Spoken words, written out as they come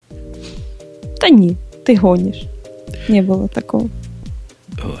Да не, ты гонишь. Не было такого.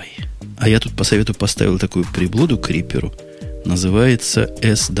 Ой. А я тут по совету поставил такую приблуду к Риперу. Называется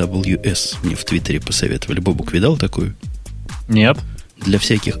SWS. Мне в Твиттере посоветовали. Бобук видал такую? Нет. Для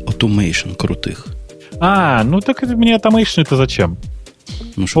всяких automation крутых. Ну так мне automation это зачем?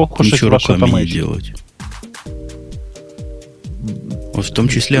 Ну, чтобы ничего руками не делать. Вот в том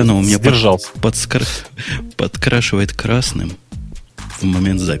числе она у меня подкрашивает красным в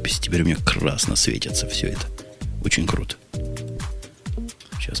момент записи. Теперь у меня красно светится все это. Очень круто.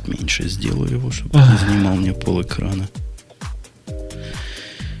 Сейчас меньше сделаю его, чтобы не занимал мне полэкрана.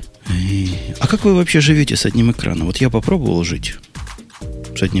 А как вы вообще живете с одним экраном? Вот я попробовал жить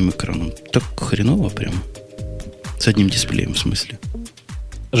с одним экраном. Так хреново прям. С одним дисплеем, в смысле.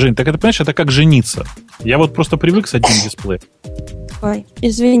 Жень, так это, понимаешь, это как жениться. Я вот просто привык с одним дисплеем. Ой,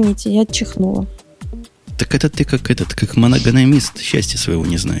 извините, я чихнула. Так это ты как моногономист, счастья своего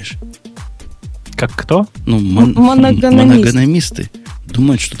не знаешь. Как кто? Ну, моногономисты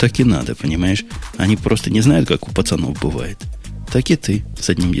думают, что так и надо, понимаешь? Они просто не знают, как у пацанов бывает. Так и ты с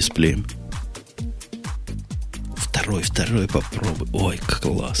одним дисплеем. Второй попробуй. Ой,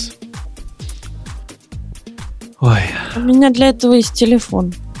 класс. Ой. У меня для этого есть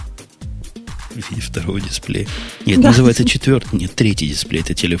телефон. В виде второго дисплея. Нет, да. Называется четвертый. Нет, третий дисплей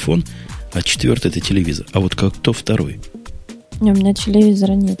это телефон, а четвертый это телевизор. А вот кто второй? Не, у меня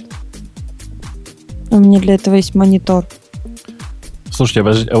телевизора нет. У меня для этого есть монитор. Слушайте,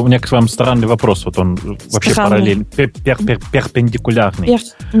 у меня к вам странный вопрос. Вот он вообще параллельный, перпендикулярный.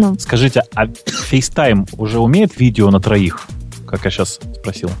 Скажите, а FaceTime уже умеет видео на троих? Как я сейчас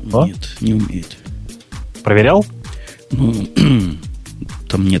спросил. Нет, не умеет. Проверял? Ну,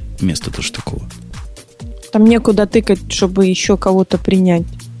 там нет места тоже такого. Там некуда тыкать, чтобы еще кого-то принять.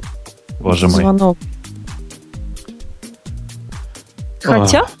 Боже мой. Звонок.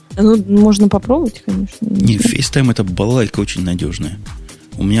 Хотя, можно попробовать, конечно. Не, FaceTime это балалайка очень надежная.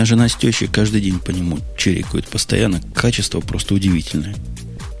 У меня жена с тещей каждый день по нему чирикают постоянно. Качество просто удивительное.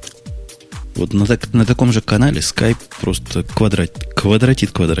 Вот на таком же канале Skype просто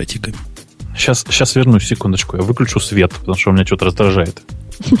квадратит квадратиками. Сейчас вернусь, секундочку. Я выключу свет, потому что у меня что-то раздражает.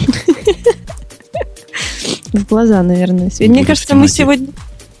 В глаза, наверное. Мне кажется,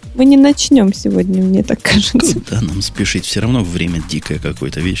 мы не начнем сегодня, мне так кажется. Куда нам спешить? Все равно время дикое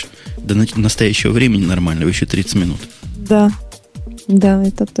какое-то, видишь? До настоящего времени нормального еще 30 минут. Да,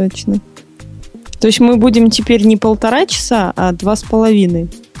 это точно. То есть мы будем теперь не 1,5 часа, а 2,5.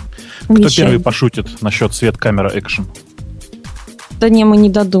 Кто первый пошутит насчет свет, камера, экшен? Да не, мы не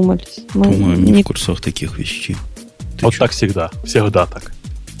додумались. По-моему, не в курсах таких вещей. Вот так всегда. Всегда так.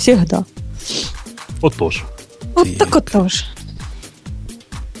 Всегда. Вот тоже. Вот так вот тоже.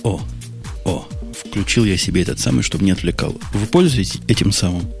 О, включил я себе этот самый, чтобы не отвлекал. Вы пользуетесь этим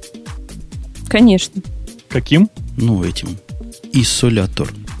самым? Конечно. Каким? Ну, этим.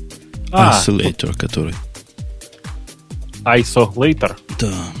 Isolator. Isolator, который. Isolator?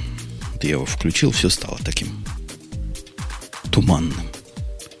 Да. Вот я его включил, все стало таким туманным.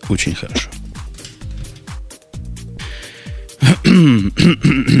 Очень хорошо.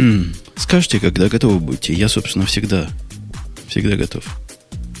 Скажите, когда готовы будете. Я, собственно, всегда готов.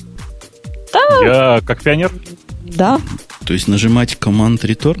 Да. Я как пионер? Да. То есть нажимать Command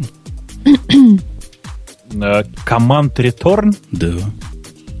Return? Command Return? Да.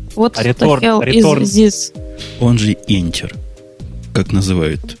 Вот return. Он же Enter. Как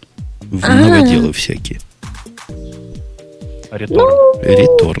называют в новоделы всякие.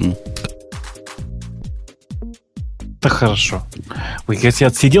 Return. Да хорошо. Ой, я себе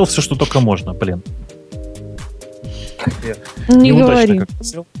отсидел все, что только можно, блин. Не говори.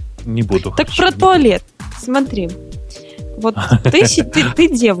 Не буду. Так про туалет. Смотри. Вот ты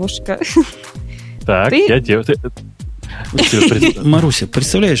девушка. Так, я девушка. Маруся,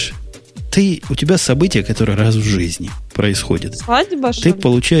 представляешь, у тебя событие, которое раз в жизни происходит. Свадьба, что ли? Ты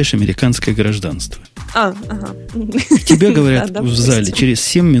получаешь американское гражданство. Ага. Тебе говорят в зале, через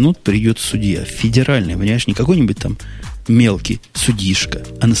 7 минут придет судья. Федеральный, понимаешь, не какой-нибудь там мелкий судишка,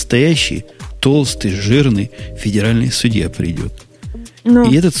 а настоящий, толстый, жирный федеральный судья придет.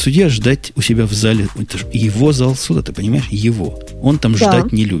 И этот судья ждать у себя в зале, это же его зал суда, ты понимаешь? Его. Он там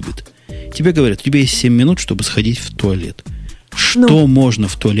ждать не любит. Тебе говорят, у тебя есть 7 минут, чтобы сходить в туалет. Что можно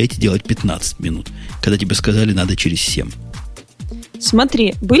в туалете делать 15 минут, когда тебе сказали, надо через 7?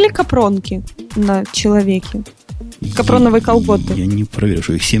 Смотри, были капронки на человеке? Капроновые колготы. Я не проверю,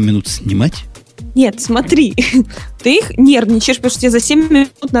 что их 7 минут снимать? Нет, смотри, ты их нервничаешь, потому что тебе за 7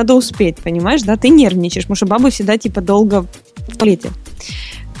 минут надо успеть, понимаешь, да? Ты нервничаешь, потому что бабы всегда типа долго в туалете.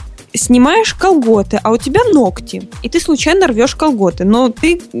 снимаешь колготы, а у тебя ногти, и ты случайно рвешь колготы, но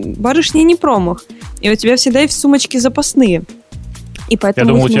ты, барышня, не промах, и у тебя всегда есть в сумочке запасные. И поэтому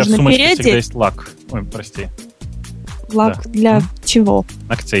я думаю, у тебя в сумочке переодеть. всегда есть лак. Ой, прости. Лак для чего?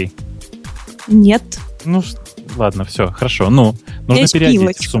 Ногтей. Нет. Ну, ладно, все, хорошо. Ну, нужно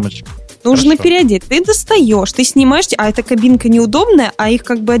переодеть в сумочку. Нужно переодеть. Ты достаешь, ты снимаешь, а эта кабинка неудобная, а их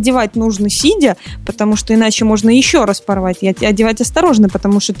как бы одевать нужно сидя, потому что иначе можно еще раз порвать. И одевать осторожно,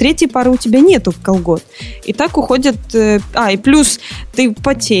 потому что третьей пары у тебя нету колгот. И так уходят... и плюс ты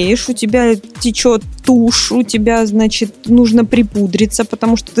потеешь, у тебя течет тушь, у тебя, значит, нужно припудриться,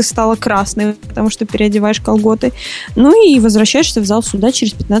 потому что ты стала красной, потому что переодеваешь колготы. Ну и возвращаешься в зал суда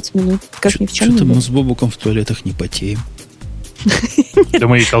через 15 минут, как ни в чем не было. Что-то мы с Бобуком в туалетах не потеем. Да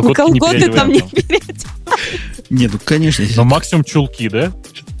мы и колготки не переодеваем. Там не переодеваем. Не, ну конечно. Но максимум чулки, да?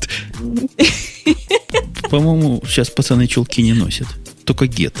 По-моему, сейчас пацаны чулки не носят. Только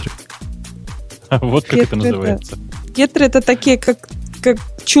гетры. Вот как это называется. Гетры это такие, как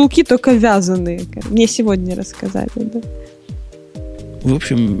чулки, только вязаные. Мне сегодня рассказали, да. В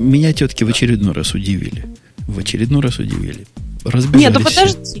общем, меня тетки в очередной раз удивили. Разбежались. Нет, ну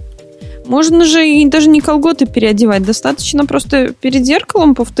подожди. Можно же и даже не колготы переодевать. Достаточно просто перед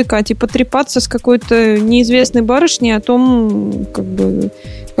зеркалом повтыкать и потрепаться с какой-то неизвестной барышней о том,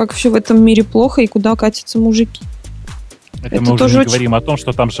 как все в этом мире плохо и куда катятся мужики. Это мы уже не говорим о том,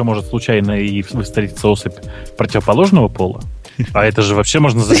 что там же может случайно и встретиться особь противоположного пола. А это же вообще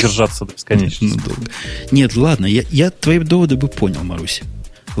можно задержаться до бесконечности. Нет, ладно, я твои доводы бы понял, Маруся.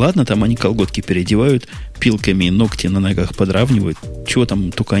 Ладно, там они колготки переодевают, пилками ногти на ногах подравнивают. Чего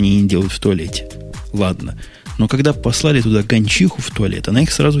там только они не делают в туалете. Ладно. Но когда послали туда гончиху в туалет, она их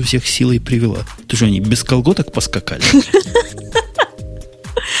сразу всех силой привела. Ты что, они без колготок поскакали?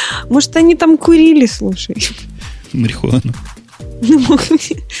 Может, они там курили, слушай. Марихуану.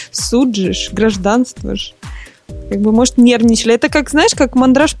 Суд же, гражданство же. Может, нервничали. Это как, знаешь, как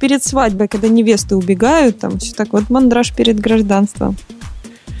мандраж перед свадьбой, когда невесты убегают, там все так. Вот мандраж перед гражданством.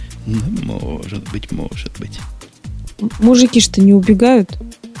 Ну, может быть. Мужики что, не убегают?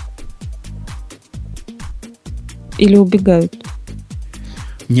 Или убегают?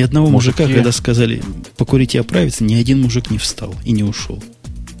 Ни одного мужика, когда сказали покурить и оправиться, ни один мужик не встал и не ушел.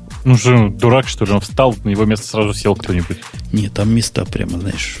 Ну же, дурак, что ли? Он встал, на его место сразу сел кто-нибудь. Нет, там места прямо,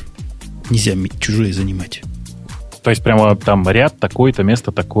 знаешь, нельзя чужие занимать. То есть прямо там ряд такой-то,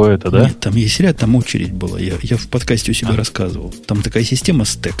 место такое-то, да? Нет, там есть ряд, там очередь была. Я в подкасте у себя рассказывал. Там такая система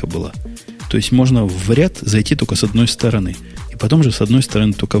стека была. То есть можно в ряд зайти только с одной стороны. И потом же с одной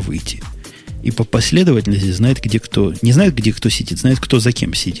стороны только выйти. И по последовательности знает, где кто... Не знает, где кто сидит, знает, кто за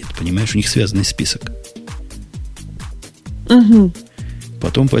кем сидит. Понимаешь, у них связанный список. Угу.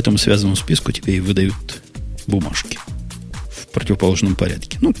 Потом по этому связанному списку тебе и выдают бумажки. В противоположном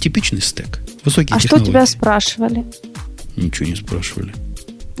порядке. Ну, типичный стек. Высокие технологии. Что тебя спрашивали? Ничего не спрашивали.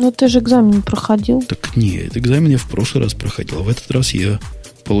 Ну, ты же экзамен проходил. Так нет, экзамен я в прошлый раз проходил. А в этот раз я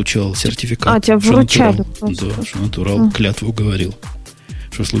получал сертификат. Тебя вручали. Да, что натурал клятву говорил.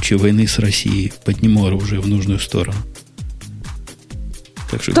 Что в случае войны с Россией подниму оружие в нужную сторону.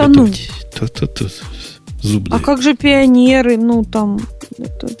 Так что готовьтесь. Зуб даю. А как же пионеры? Ну, там...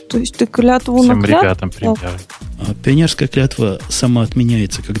 то есть ты клятву на клятву? Всем ребятам примеры. А пионерская клятва сама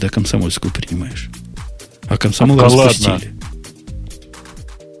отменяется, когда комсомольскую принимаешь. А комсомол распустили.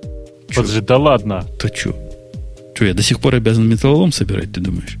 Подожди, да ладно. То что? Что, я до сих пор обязан металлолом собирать, ты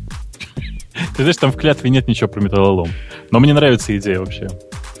думаешь? Ты знаешь, там в клятве нет ничего про металлолом. Но мне нравится идея вообще.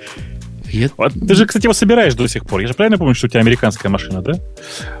 Ты же, кстати, его собираешь до сих пор. Я же правильно помню, что у тебя американская машина, да?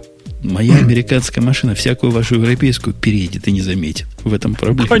 Моя американская машина всякую вашу европейскую переедет и не заметит. В этом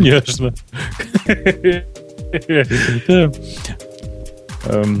проблема. Конечно.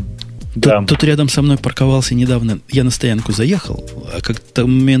 Тут рядом со мной парковался недавно. Я на стоянку заехал, а к тому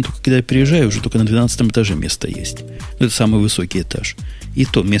моменту, когда я приезжаю, уже только на 12 этаже место есть. Это самый высокий этаж. И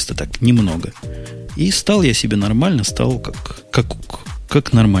то места так немного. И стал я себе нормально, стал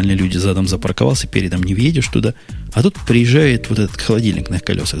как нормальные люди задом запарковался, передом не въедешь туда. А тут приезжает вот этот холодильник на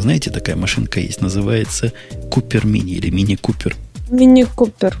колесах. Знаете, такая машинка есть, называется Купер Мини или Мини Купер. Мини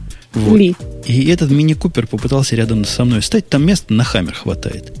Купер. Вот. И этот Мини Купер попытался рядом со мной встать, там места на Хаммер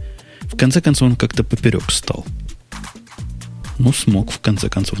хватает. В конце концов, он как-то поперек встал. Ну, смог, в конце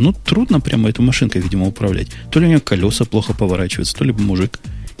концов. Ну, трудно прямо эту машинкой, видимо, управлять. То ли у него колеса плохо поворачиваются, то ли мужик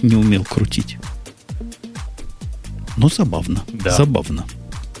не умел крутить. Но забавно. Да. Забавно.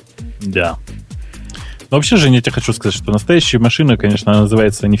 Да. Но вообще, Женя, я тебе хочу сказать, что настоящая машина, конечно, она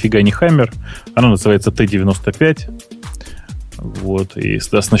называется нифига не Хаммер. Она называется Т-95. Вот. И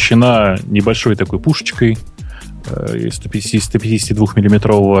оснащена небольшой такой пушечкой.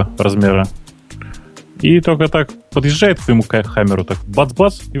 152-миллиметрового размера. И только так подъезжает к твоему хаммеру, так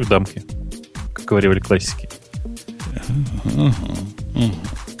бац-бац, и в дамке. Как говорили классики.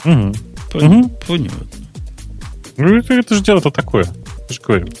 Понятно. Ну, это же дело-то такое. Я же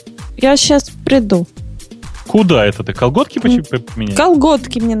говорю. Я сейчас приду. Куда это ты? Колготки поменять?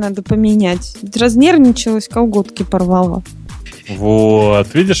 Колготки мне надо поменять. Разнервничалась, колготки порвала.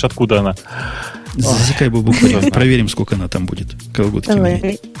 Вот. Видишь, откуда она? Засекай бабуку. Проверим, сколько она там будет. Колготки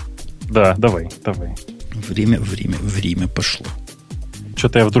менять. Да, давай. Время пошло.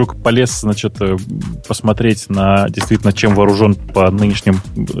 Что-то я вдруг полез, значит, посмотреть на действительно, чем вооружен по нынешним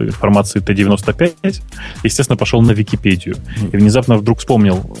информации Т-95. Естественно, пошел на Википедию. И внезапно вдруг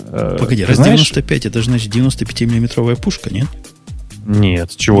вспомнил. Погоди, раз 95, это же, значит, 95-миллиметровая пушка, нет?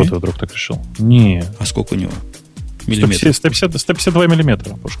 Нет, с чего ты вдруг так решил? Нет. А сколько у него? Миллиметров? 152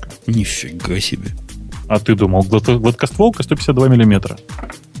 миллиметра пушка. Нифига себе. А ты думал, гладкостволка 152 миллиметра.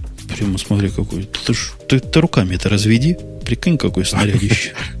 Прямо смотри, какой. Ты руками это разведи. Прикинь, какой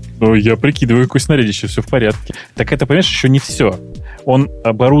снарядище. Ну, я прикидываю, какой снарядище, все в порядке. Так это, понимаешь, еще не все. Он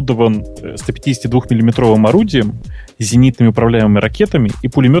оборудован 152-миллиметровым орудием, зенитными управляемыми ракетами и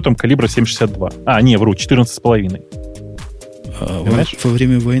пулеметом калибра 7,62. Вру, 14,5. Во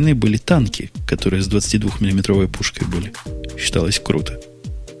время войны были танки, которые с 22-миллиметровой пушкой были. Считалось круто.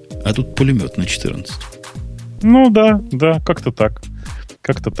 А тут пулемет на 14. Ну да, как-то так.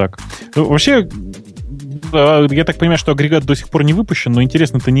 Ну, вообще, я так понимаю, что агрегат до сих пор не выпущен, но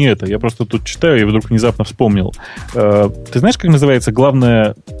интересно-то не это. Я просто тут читаю и вдруг внезапно вспомнил. Ты знаешь, как называется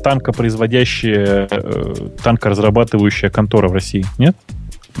главная танкопроизводящая, танкоразрабатывающая контора в России? Нет?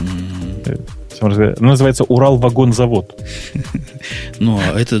 Она называется Уралвагонзавод. Ну,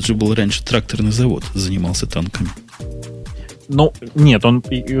 а этот же был раньше тракторный завод, занимался танками. Ну, нет,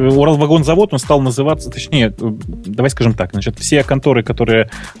 Уралвагонзавод, он стал называться, точнее, давай скажем так, значит, все конторы, которые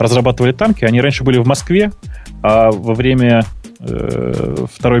разрабатывали танки, они раньше были в Москве, а во время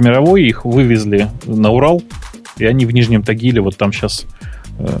Второй мировой их вывезли на Урал, и они в Нижнем Тагиле, вот там сейчас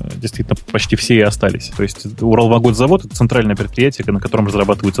действительно почти все и остались. То есть Уралвагонзавод — это центральное предприятие, на котором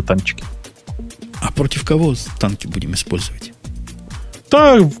разрабатываются танчики. А против кого танки будем использовать?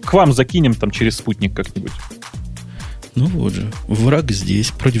 Да, к вам закинем там через спутник как-нибудь. Ну вот же, враг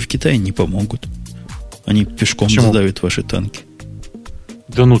здесь, против Китая не помогут. Они пешком задавят ваши танки.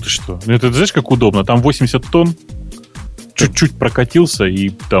 Да ну ты что? Это знаешь, как удобно? Там 80 тонн, чуть-чуть прокатился, и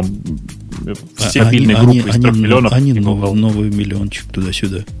там все отдельные группы из 3 миллионов. Они новый миллиончик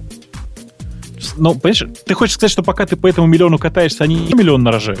туда-сюда. Ну, понимаешь, ты хочешь сказать, что пока ты по этому миллиону катаешься, они миллион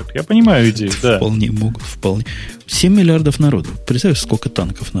нарожают? Я понимаю идею, да. Вполне могут, вполне. 7 миллиардов народу. Представь, сколько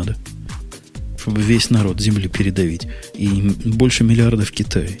танков надо, чтобы весь народ земли передавить. И больше миллиардов в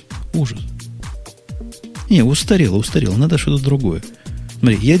Китае. Ужас. Не, устарело. Надо что-то другое.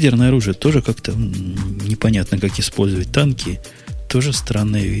 Смотри, ядерное оружие тоже как-то непонятно, как использовать. Танки тоже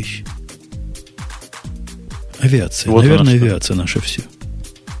странная вещь. Авиация. Вот наверное, авиация наше все.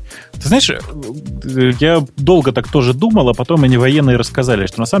 Ты знаешь, я долго так тоже думал, а потом мне военные рассказали,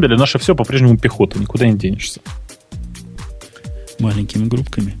 что на самом деле наше все по-прежнему пехота, никуда не денешься. Маленькими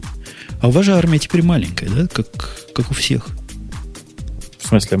группками. А у вас же армия теперь маленькая, да? Как у всех. В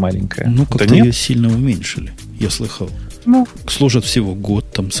смысле маленькая? Ну, как-то ее сильно уменьшили, я слыхал. Ну. Служат всего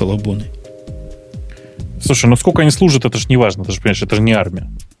год там салабоны. Слушай, ну сколько они служат, это же не важно, ты же понимаешь, это же не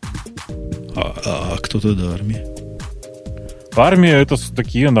армия. А кто тогда армия? Армия — это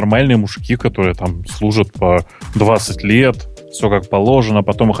такие нормальные мужики, которые там служат по 20 лет, все как положено,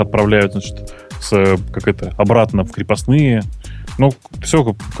 потом их отправляют, значит, обратно в крепостные. Ну,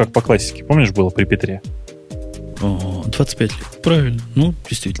 все как по классике. Помнишь, было при Петре? 25 лет. Правильно. Ну,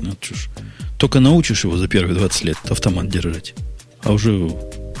 действительно, чушь. Только научишь его за первые 20 лет автомат держать, а уже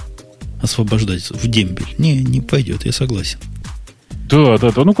освобождать в дембель. Не пойдет, я согласен. Да.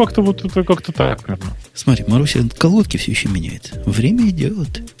 Ну, как-то вот это как-то так, наверное. Смотри, Маруся колодки все еще меняет. Время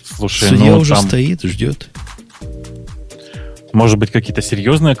идет. Слушай, судья уже стоит, ждет. Может быть, какие-то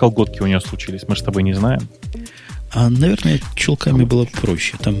серьезные колготки у нее случились? Мы же с тобой не знаем. А, наверное, чулками было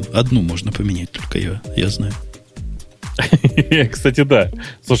проще. Там одну можно поменять, только я знаю. Кстати, да.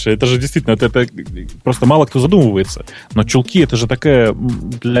 Слушай, это же действительно, это просто мало кто задумывается. Но чулки — это же такая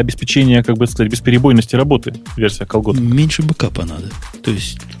для обеспечения, как бы сказать, бесперебойности работы версия колготок. Меньше бэкапа надо. То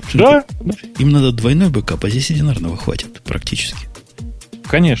есть да. Им надо двойной бэкап, а здесь одинарного хватит практически.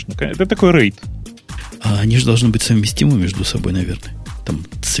 Конечно. Это такой рейд. А они же должны быть совместимы между собой, наверное. Там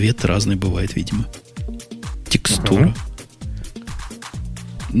цвет разный бывает, видимо. Текстура.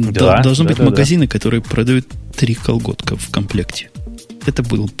 Должны быть магазины, которые продают 3 колготка в комплекте. Это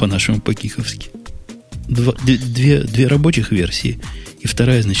было по-нашему по-гиковски. Две рабочих версии, и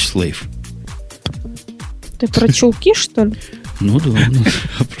вторая, значит, слейв. Ты про чулки, что ли? Ну да,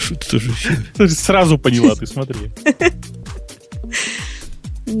 прошу, ты тоже еще. Ты сразу поняла, ты смотри.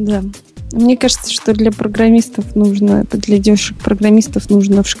 Да. Мне кажется, что для программистов нужно, для девушек-программистов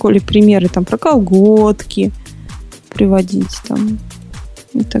нужно в школе примеры там про колготки приводить там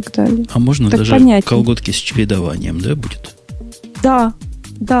и так далее. А можно так даже понятнее. Колготки с чередованием, да, будет? Да.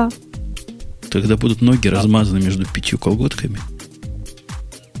 Тогда будут ноги размазаны между 5 колготками.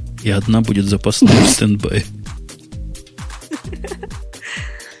 И одна будет запасной в стендбай.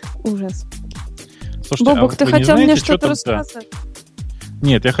 Ужас. Слушайте, Бобок, ты хотел мне что-то рассказать? Да.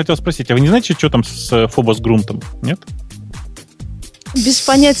 Нет, я хотел спросить, а вы не знаете, что там с Фобос Грунтом? Нет? Без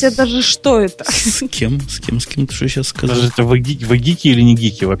понятия даже, что это. С кем? Ты что сейчас сказал? Даже это вы гики или не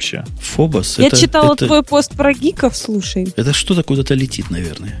гики вообще? Фобос? Я читала твой пост про гиков, слушай. Это что-то куда-то летит,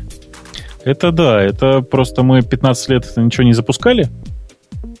 наверное. Это да, это просто мы 15 лет ничего не запускали.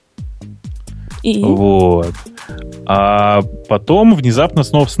 И? Вот. А потом внезапно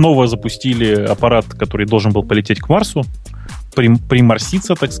снова запустили аппарат, который должен был полететь к Марсу,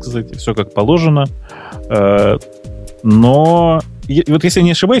 примарситься, так сказать, все как положено. Но вот если я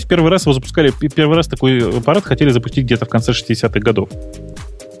не ошибаюсь, первый раз такой аппарат хотели запустить где-то в конце 60-х годов.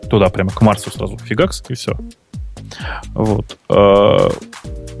 Туда прямо, к Марсу сразу. Фигакс, и все. Вот.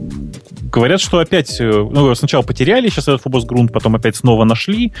 Говорят, что опять... сначала потеряли, сейчас этот Фобос Грунт, потом опять снова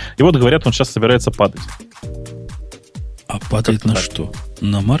нашли, и вот говорят, он сейчас собирается падать. А падает на что?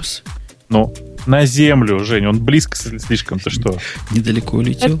 На Марс? Ну, на Землю, Жень, он близко слишком, ты что? Недалеко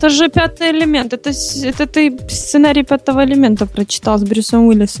улетел? Это же «Пятый элемент», это ты сценарий «Пятого элемента» прочитал с Брюсом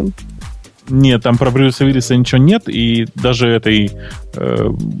Уиллисом. Нет, там про Брюса Уиллиса ничего нет, и даже этой,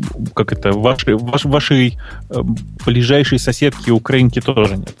 вашей ближайшей соседки украинки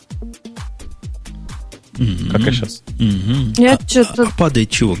тоже нет. Как и сейчас. А падает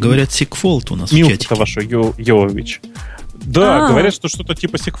чего? Говорят, сикфолт у нас в чатике. Милка ваша, Йовович. Да, говорят, что что-то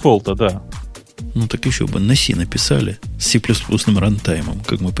типа сикфолта, да. Ну так еще бы на C написали с C++ рантаймом,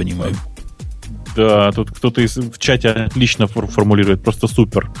 как мы понимаем. Да, тут кто-то в чате отлично формулирует, просто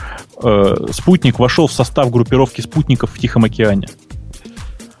супер. Спутник вошел в состав группировки спутников в Тихом океане.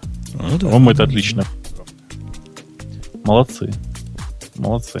 По-моему, это отлично. Молодцы.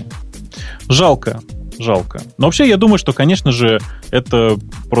 Жалко. Но вообще, я думаю, что, конечно же, это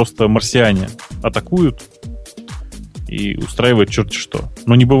просто марсиане атакуют и устраивают черти что.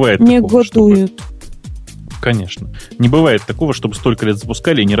 Но не бывает такого. Негодуют. Конечно. Не бывает такого, чтобы столько лет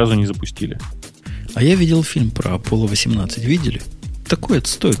запускали и ни разу не запустили. А я видел фильм про Аполло-18. Видели? Такой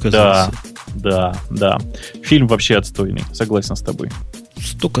отстой оказался. Да. Фильм вообще отстойный. Согласен с тобой.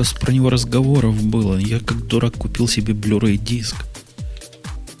 Столько про него разговоров было. Я как дурак купил себе Blu-ray диск.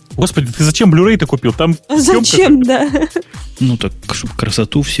 Господи, ты зачем Blu-ray-то купил? Там зачем, да? Ну так, чтобы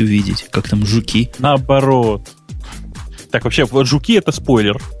красоту всю видеть. Как там жуки. Наоборот. Так, вообще, вот жуки — это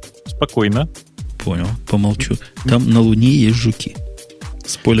спойлер. Спокойно. Понял, помолчу. Там на Луне есть жуки.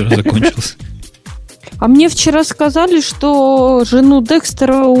 Спойлер закончился. А мне вчера сказали, что жену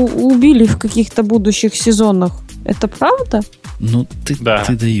Декстера убили в каких-то будущих сезонах. Это правда? Ну, ты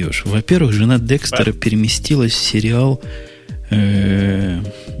даешь. Во-первых, жена Декстера переместилась в сериал...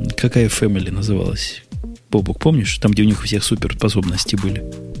 какая Family называлась? Бобок, помнишь? Там, где у них у всех суперспособности были.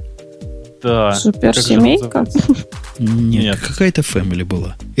 Да. Суперсемейка? Нет, какая-то Family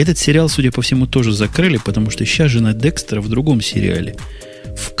была. Этот сериал, судя по всему, тоже закрыли, потому что сейчас жена Декстера в другом сериале,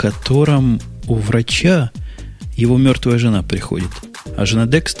 в котором у врача его мертвая жена приходит. А жена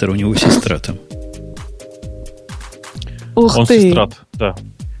Декстера, у него сестра там. Ух Он ты. сестрат, да.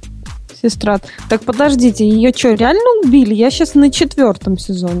 Сестра. Так подождите, ее что, реально убили? Я сейчас на 4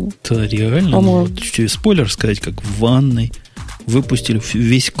 сезоне. Да, реально. По-моему. Что, спойлер сказать, как в ванной выпустили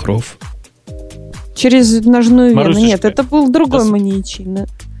весь кровь. Через ножную вену. Марусечка, Нет, это был другой маньячий.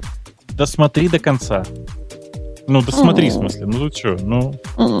 Досмотри до конца. Ну, досмотри, в смысле. Ну, ты что?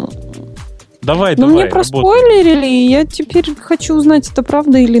 Давай. Ну, мне проспойлерили, и я теперь хочу узнать, это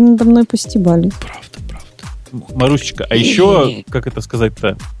правда или надо мной постебали. Правда. Марусечка, а еще, как это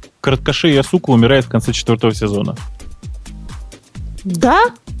сказать-то, короткошея сука умирает в конце 4 сезона.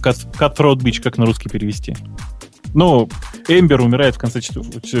 Да? Cutthroat Bitch, как на русский перевести? Ну, Эмбер умирает в конце 4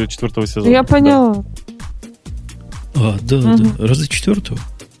 сезона. Я поняла. Да. Разве 4-го?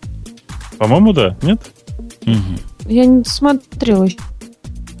 По-моему, да. Нет? Угу. Я не смотрела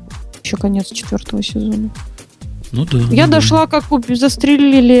еще конец 4 сезона. Ну да. Я дошла, как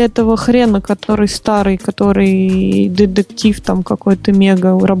застрелили этого хрена, который старый, который детектив там какой-то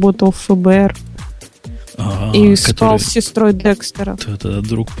мега, работал в ФБР. И спал с сестрой Декстера. Да,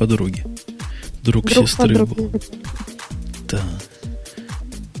 друг подруги. Друг сестры был. Да.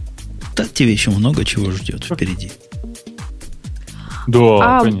 Да, тебе еще много чего ждет впереди.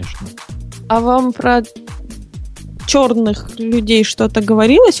 Да, конечно. А вам про черных людей что-то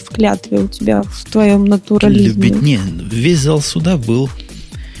говорилось в клятве у тебя, в твоем натурализме? Не, весь зал суда был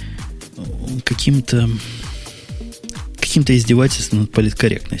каким-то издевательством над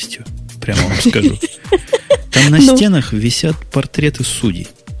политкорректностью. Прямо вам скажу. Там на стенах висят портреты судей.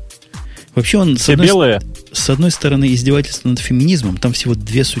 Вообще он, с одной стороны, издевательство над феминизмом. Там всего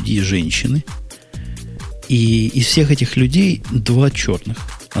 2 судьи женщины. И из всех этих людей 2 черных.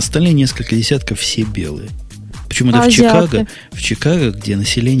 Остальные несколько десятков все белые. Причем это в Чикаго, где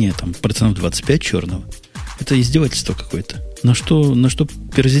население там 25% черного. Это издевательство какое-то. На что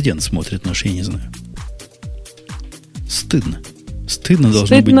президент смотрит наш, я не знаю. Стыдно. Стыдно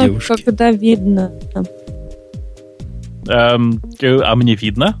должно быть девушке. Стыдно, когда видно. А мне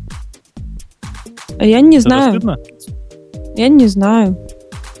видно? А я не знаю. Стыдно? Я не знаю.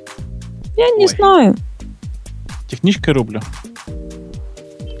 Я не знаю. Техничкой рублю.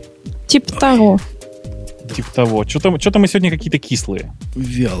 Типа того. Типа того. Что-то мы сегодня какие-то кислые.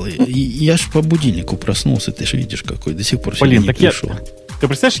 Вялые. Я ж по будильнику проснулся, ты же видишь какой. До сих пор сегодня не пришел. Ты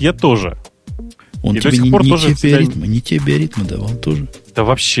представляешь, я тоже. Он тебе не те биоритмы давал тоже? Да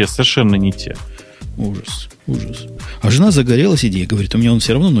вообще, совершенно не те. Ужас. А жена загорелась идеей, говорит, у меня он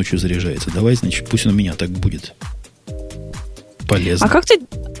все равно ночью заряжается. Давай, значит, пусть он у меня так будет. Полезно.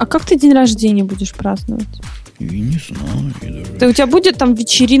 А как ты день рождения будешь праздновать? Я не знаю. У тебя будет там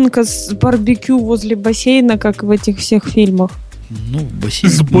вечеринка с барбекю возле бассейна, как в этих всех фильмах? Ну,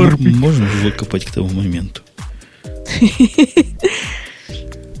 бассейн можно выкопать к тому моменту.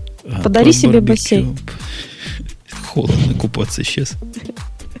 Подари себе бассейн. Холодно купаться сейчас.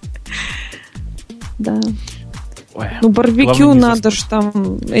 Да. Барбекю надо ж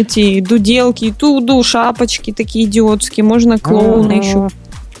там эти дуделки, туду, шапочки такие идиотские. Можно клоуна еще.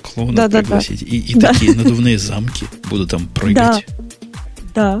 Клоуна пригласить. И такие надувные замки будут там прыгать.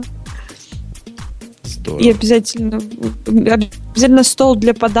 Да. Здорово. И обязательно стол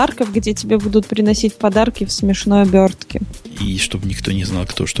для подарков, где тебе будут приносить подарки в смешной обертке. И чтобы никто не знал,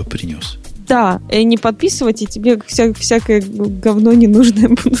 кто что принес. Да, и не подписывать, и тебе всякое говно ненужное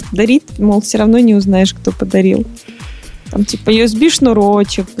будут дарить, мол, все равно не узнаешь, кто подарил. Там типа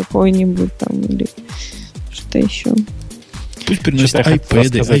USB-шнурочек какой-нибудь там, или что еще. Пусть приносят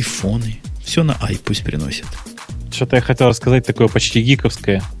айпэды, айфоны. Все на ай пусть приносят. Что-то я хотел рассказать такое почти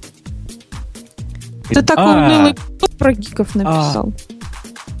гиковское. Ты такой унылый пост про гиков написал.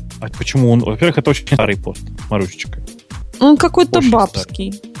 А почему он? Во-первых, это очень старый пост, Марусечка. Он какой-то очень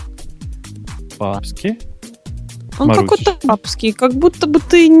бабский. Бабский? Он какой-то бабский, как будто бы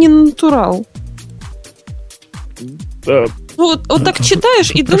ты не натурал. Да. Вот так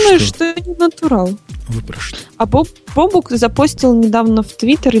читаешь и думаешь, что не натурал. Вы про что? А Бобук запостил недавно в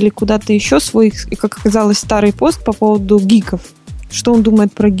Твиттер или куда-то еще свой, как оказалось, старый пост по поводу гиков. Что он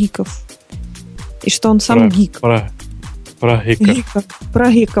думает про гиков. И что он сам гик. Про гиков.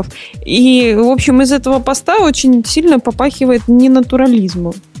 Про гиков. И, в общем, из этого поста очень сильно попахивает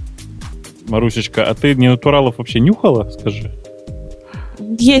ненатурализмом. Марусечка, а ты ненатуралов вообще нюхала, скажи?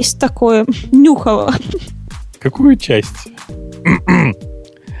 Есть такое. Нюхала. Какую часть?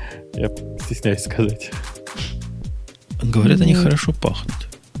 Я стесняюсь сказать. Говорят, они хорошо пахнут.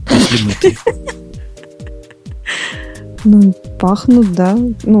 Если мытые. Ну, пахнут, да.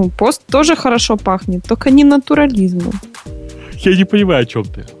 Ну, пост тоже хорошо пахнет, только не натурализмом. Я не понимаю, о чем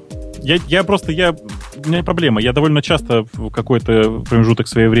ты. У меня проблема. Я довольно часто в какой-то промежуток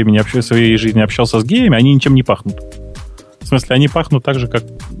своей жизни общался с геями, они ничем не пахнут. В смысле, они пахнут так же, как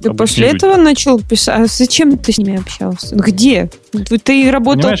ты после люди. Этого начал писать? А зачем ты с ними общался? Где? Ты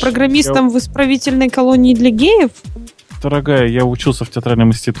работал программистом в исправительной колонии для геев? Дорогая, я учился в театральном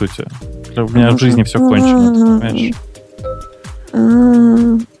институте. У меня в жизни все кончено, понимаешь?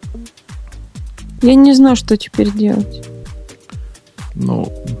 Я не знаю, что теперь делать.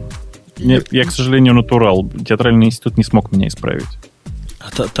 Ну, я, к сожалению, натурал. Театральный институт не смог меня исправить.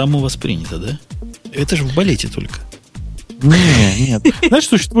 А там у вас принято, да? Это же в балете только. Нет. Знаешь,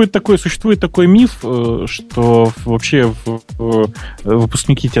 существует такой миф, что вообще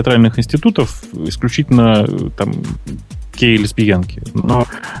выпускники театральных институтов исключительно там геи и лесбиянки. Но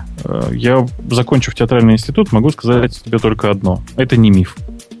я, закончив театральный институт, могу сказать тебе только одно. Это не миф.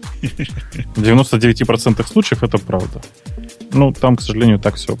 В 99% случаев это правда. Ну, там, к сожалению,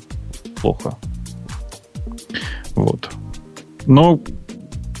 так все плохо. Вот. Но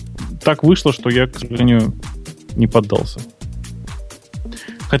так вышло, что я, к сожалению, не поддался.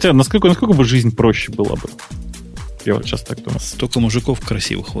 Хотя, насколько бы жизнь проще была бы. Я вот сейчас так думаю. Столько мужиков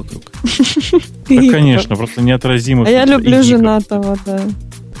красивых вокруг. Да, конечно, просто неотразимо. А я люблю женатого, да.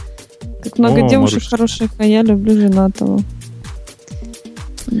 Как много девушек хороших, а я люблю женатого.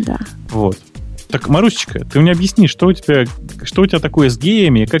 Да. Вот. Так, Марусечка, ты мне объясни, что у тебя такое с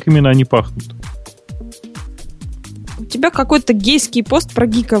геями и как именно они пахнут? У тебя какой-то гейский пост про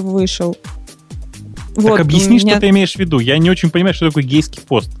гиков вышел. Так вот, объясни, что ты имеешь в виду. Я не очень понимаю, что такое гейский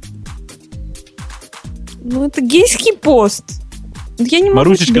пост. Ну, это гейский пост. Я не могу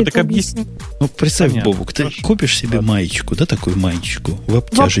Марусечка, тебе так это объясни. Ну, представь, Понятно. Бобук, ты Хорошо. купишь себе маечку, да, такую маечку, в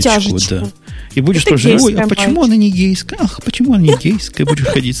обтяжечку, обтяжечку. да. И будешь Это спрашивать, ой, а гейская почему маечка. она не гейская? Ах, почему она не гейская? Будешь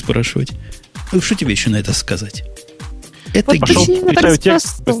ходить спрашивать. Ну, что тебе еще на это сказать? Это Вот Пошел, почему перечитаю так текст,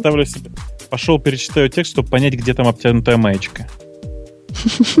 просто? представляю себе. Пошел, перечитаю текст, чтобы понять, где там обтянутая маечка.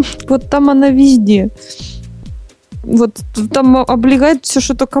 Вот там она везде. Вот там облегает все,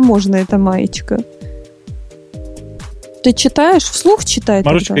 что только можно, эта маечка. Ты читаешь? Вслух читай.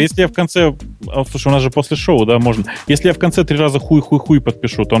 Марусечка, тогда. если я в конце... слушай, у нас же после шоу, да, можно. Если я в конце 3 раза хуй-хуй-хуй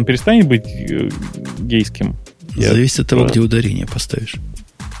подпишу, то он перестанет быть гейским? Зависит от того, где ударение поставишь.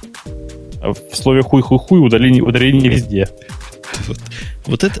 В слове хуй-хуй-хуй ударение везде.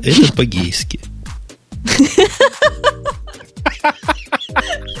 Вот это по-гейски.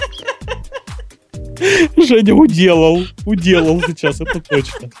 Женя уделал сейчас, это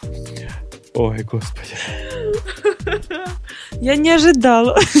точно. Ой, господи. Я не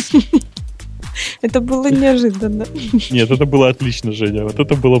ожидала. Это было неожиданно. Нет, это было отлично, Женя. Вот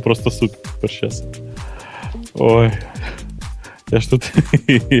это было просто супер сейчас. Ой. Я что-то...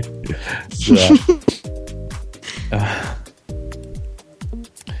 Да.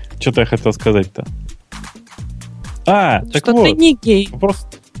 Что-то я хотел сказать-то. Так что вот. ты не гей. Вопрос...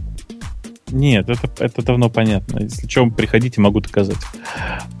 Нет, это давно понятно. Если что, приходите, могу доказать.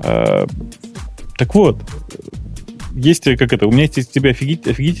 Так вот, есть у меня есть из тебя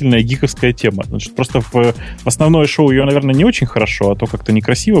офигительная гиковская тема. Значит, просто в основное шоу ее, наверное, не очень хорошо, а то как-то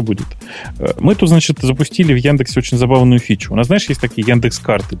некрасиво будет. Мы тут, значит, запустили в Яндексе очень забавную фичу. У нас, знаешь, есть такие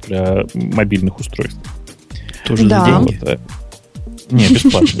Яндекс-карты для мобильных устройств. Тоже Да. за деньги? Вот, не,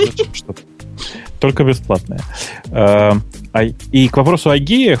 бесплатно. Зачем что-то? Только бесплатное. И к вопросу о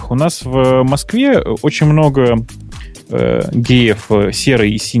геях, у нас в Москве очень много геев в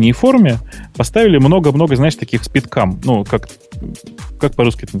серой и синей форме поставили много-много, знаешь, таких спидкам. Ну, как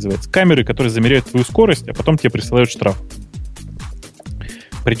по-русски это называется? Камеры, которые замеряют твою скорость, а потом тебе присылают штраф.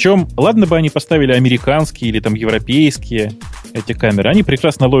 Причем, ладно бы они поставили американские или там европейские эти камеры, они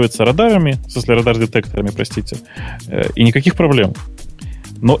прекрасно ловятся радарами, в смысле радар-детекторами, простите, и никаких проблем.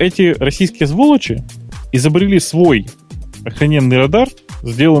 Но эти российские сволочи изобрели свой охрененный радар,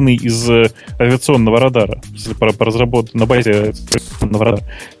 сделанный из авиационного радара, по разработке на базе авиационного радара,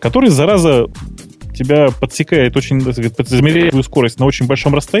 который, зараза, тебя подсекает, замеряет твою скорость на очень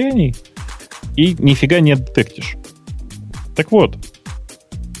большом расстоянии и нифига не детектишь. Так вот,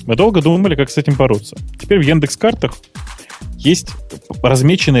 мы долго думали, как с этим бороться. Теперь в Яндекс.Картах есть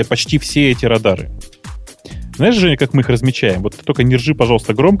размеченные почти все эти радары. Знаешь, Женя, как мы их размечаем? Вот ты только не ржи,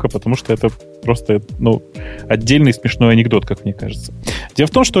 пожалуйста, громко, потому что это просто, отдельный смешной анекдот, как мне кажется. Дело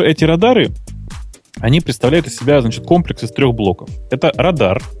в том, что эти радары, они представляют из себя, значит, комплекс из 3 блоков. Это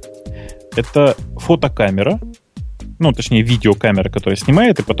радар, это фотокамера, точнее, видеокамера, которая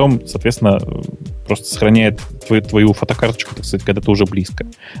снимает и потом, соответственно, просто сохраняет твою фотокарточку, так сказать, когда ты уже близко.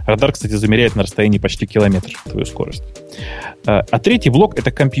 Радар, кстати, замеряет на расстоянии почти километр твою скорость. А 3-й блок — это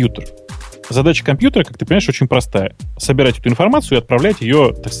компьютер. Задача компьютера, как ты понимаешь, очень простая. Собирать эту информацию и отправлять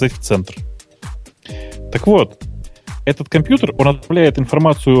ее, так сказать, в центр. Так вот, этот компьютер, он отправляет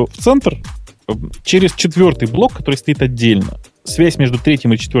информацию в центр через 4-й блок, который стоит отдельно. Связь между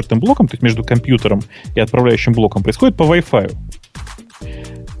 3-м и 4-м блоком, то есть между компьютером и отправляющим блоком, происходит по Wi-Fi.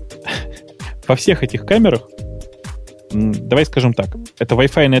 Во всех этих камерах, давай скажем так, эта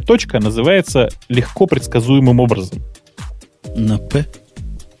Wi-Fi-ная точка называется легко предсказуемым образом. На П?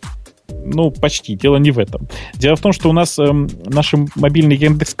 Почти. Дело не в этом. Дело в том, что у нас наши мобильные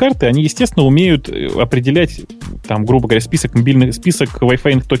Яндекс.Карты, они, естественно, умеют определять, там, грубо говоря, список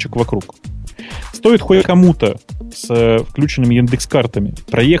Wi-Fi точек вокруг. Стоит хоть кому-то с включенными Яндекс.Картами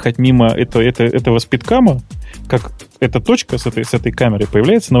проехать мимо этого спидкама, как эта точка с этой камерой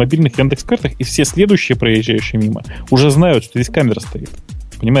появляется на мобильных Яндекс.Картах, и все следующие, проезжающие мимо, уже знают, что здесь камера стоит.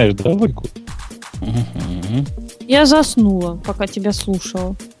 Понимаешь, да, логику? Я заснула, пока тебя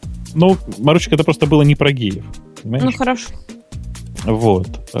слушала. Марусечка, это просто было не про геев. Понимаешь? Хорошо.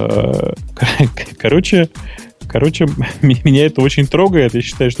 Вот. Короче, Короче, меня это очень трогает. Я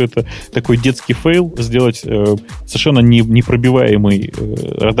считаю, что это такой детский фейл сделать совершенно непробиваемый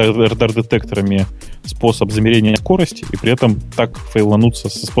радар-детекторами способ замерения скорости и при этом так фейлануться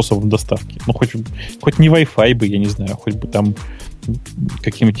со способом доставки. Ну, хоть не Wi-Fi бы, я не знаю, хоть бы там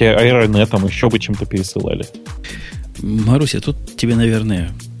каким-то аэронетом еще бы чем-то пересылали. Маруся, тут тебе,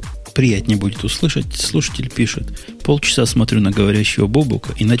 наверное, приятнее будет услышать. Слушатель пишет: полчаса смотрю на говорящего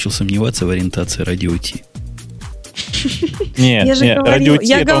Бобука и начал сомневаться в ориентации радио Ти. Нет, я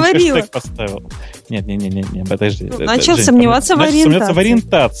говорила. Не, подожди. Начал сомневаться в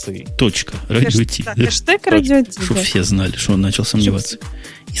ориентации. Точка. Радио Ти. Хэштег радио Ти. Чтобы все знали, что он начал сомневаться.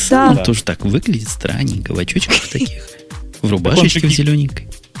 И сам он тоже так выглядит странненько, в очочках таких, в рубашечке в зелененькой.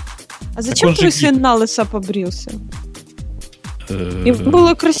 А зачем твой сын на лысо побрился? И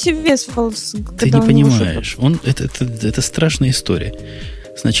было красивее. Ты не понимаешь. Это страшная история.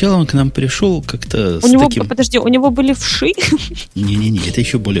 Сначала он к нам пришел как-то с таким... Подожди, у него были вши? Не-не-не, это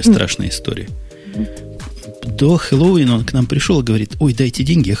еще более страшная история. До Хэллоуина он к нам пришел и говорит: ой, дайте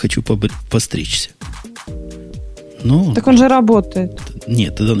деньги, я хочу постричься. Ну, так он же работает.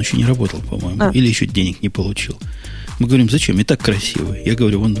 Нет, тогда он еще не работал, по-моему. Или еще денег не получил. Мы говорим: зачем? И так красиво. Я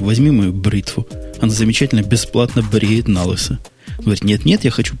говорю: вон, возьми мою бритву. Она замечательно бесплатно бреет на лысо. Говорит: нет,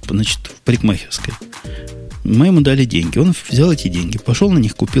 я хочу, значит, в парикмахерской. Мы ему дали деньги. Он взял эти деньги, пошел на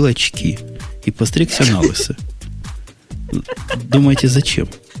них, купил очки и постригся на лысо. Думаете, зачем?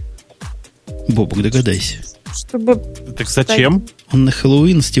 Бобук, догадайся. Чтобы... Так зачем? Он на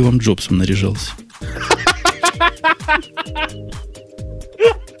Хэллоуин Стивом Джобсом наряжался.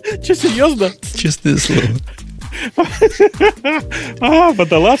 Че, серьезно? Честное слово.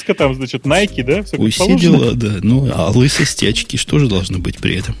 Водолазка там, значит, Nike, да? Все дела, да. Ну, а лысости очки что же должно быть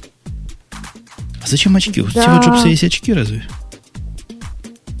при этом? А зачем очки? У Стива Джобса есть очки, разве?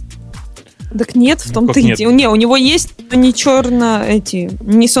 Так нет, в том-то и дело. Не, у него есть, но не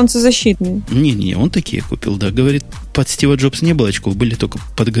не солнцезащитные. Не, он такие купил, да. Говорит, под Стива Джобса не было очков, были только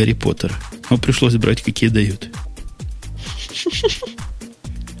под Гарри Поттера. Но пришлось брать, какие дают.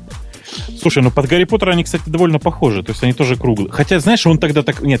 Слушай, ну под Гарри Поттера они, кстати, довольно похожи. То есть они тоже круглые. Хотя, знаешь, он тогда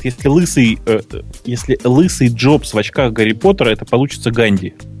так... Нет, если лысый Джобс в очках Гарри Поттера, это получится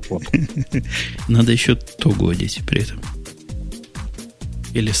Ганди. Вот. Надо еще тогу одеть при этом.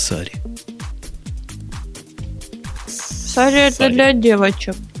 Или сари. Сари это для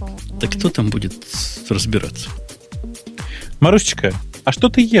девочек. Так кто там будет разбираться? Марусечка, а что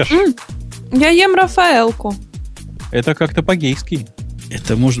ты ешь? Я ем Рафаэлку. Это как-то по-гейски.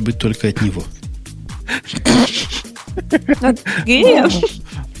 Это может быть только от него. От геев?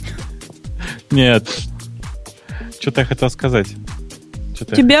 Нет. Что-то я хотел сказать.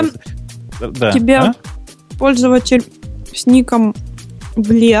 Тебе пользователь с ником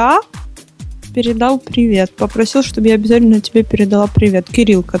Блиа передал привет. Попросил, чтобы я обязательно тебе передала привет.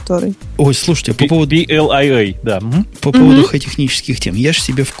 Кирилл, который. Ой, слушайте, по поводу... BLIA, да. По поводу технических тем. Я же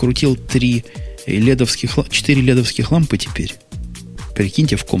себе вкрутил 4 ледовских лампы теперь.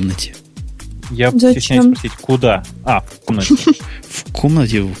 Прикиньте, в комнате. Я стесняюсь спросить, куда? В комнате. В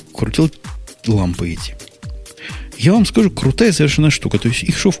комнате вкрутил лампы эти. Я вам скажу, крутая совершенно штука. То есть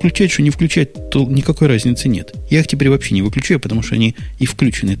их что включать, что не включать, то никакой разницы нет. Я их теперь вообще не выключаю, потому что они и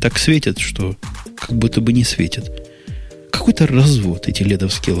включены так светят, что как будто бы не светят. Какой-то развод эти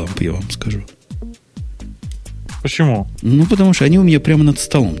ледовские лампы, я вам скажу. Почему? Ну, потому что они у меня прямо над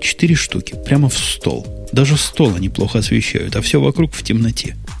столом. 4 штуки. Прямо в стол. Даже стол они плохо освещают, а все вокруг в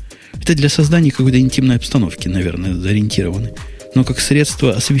темноте. Это для создания какой-то интимной обстановки, наверное, ориентированы. Но как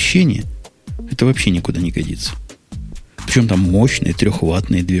средство освещения это вообще никуда не годится. Причем там мощные,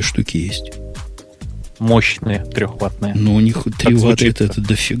 3-ваттные 2 штуки есть. Мощные, 3-ваттные. Ну, у них 3 ватта это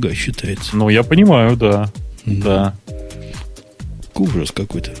дофига считается. Ну, я понимаю, да. Да. Ужас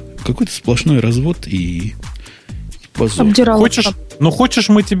какой-то. Какой-то сплошной развод и позор. Хочешь,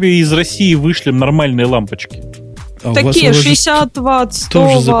 мы тебе из России вышлем нормальные лампочки? А такие 60 ватт, 100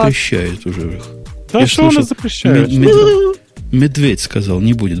 тоже ватт. Запрещают уже их. Да что у нас запрещают? Медведь сказал,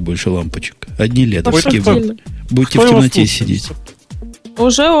 не будет больше лампочек. Одни ледовские. Будете в темноте сидеть.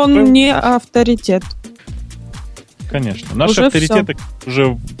 Уже он не авторитет. Конечно. Наши авторитеты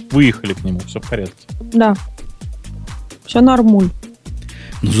уже выехали к нему. Все в порядке. Да. Все нормуль.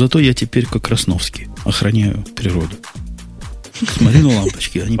 Но зато я теперь как Красновский. Охраняю природу. Смотри на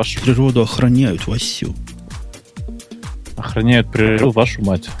лампочки. Они природу охраняют вовсю. Охраняют природу, вашу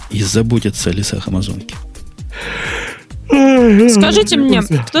мать. И заботятся о лесах Амазонки. Скажите мне,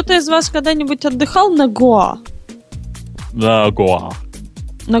 кто-то из вас когда-нибудь отдыхал на Гоа? На Гоа.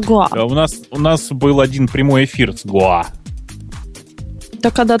 На Гоа. Да, у нас был один прямой эфир с Гоа.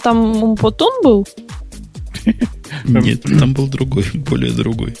 Да когда там Умпутун был? Нет, там был другой, более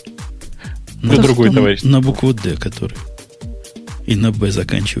другой. Другой товарищ. На букву «Д», который. И на «Б»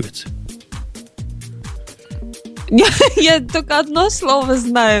 заканчивается. Я только одно слово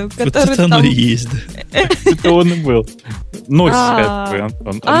знаю, вот которое это там... оно и есть, да. Это он и был. Нось,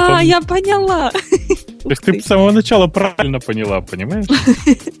 Антон. Я поняла. То есть ты с самого начала правильно поняла, понимаешь?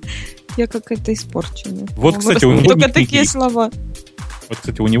 Я какая-то испорченная. Вот, кстати, у него только ник такие не слова. Вот,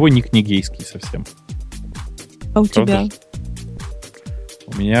 кстати, у него ник не гейский совсем. А у тебя?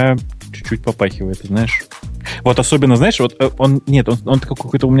 У меня чуть-чуть попахивает, знаешь. Вот особенно, знаешь, вот он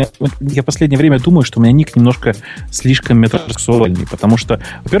какой-то у меня... Я в последнее время думаю, что у меня ник немножко слишком метросексуальный, потому что,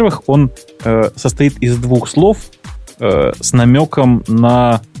 во-первых, он состоит из двух слов с намеком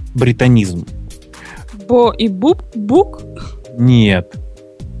на британизм. Бо и буб? Бук? Нет.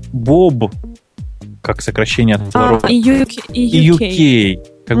 Боб, как сокращение от слова. И UK.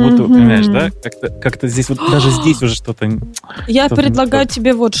 Как будто, понимаешь, да? Как-то здесь, вот даже здесь уже что-то... Я предлагаю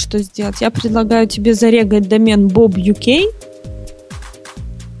тебе вот что сделать. Я предлагаю тебе зарегать домен Bob UK.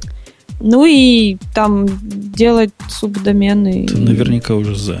 Ну и там делать субдомены. Ты наверняка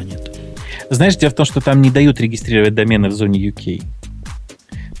уже занят. Знаешь, дело в том, что там не дают регистрировать домены в зоне UK.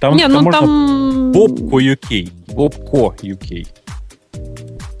 Там можно Bobco UK. Bobco UK.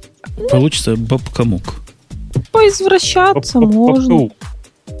 Получится Бабкамук. Поизвращаться можно.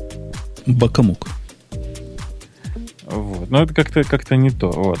 Бакамук. Вот. Но это как-то не то.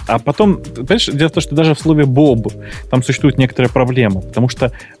 Вот. А потом, понимаешь, дело в том, что даже в слове «боб» там существует некоторая проблема, потому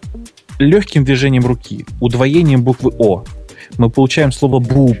что легким движением руки, удвоением буквы «о» мы получаем слово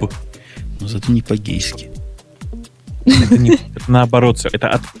 «буб». Но зато не по-гейски. Это наоборот все.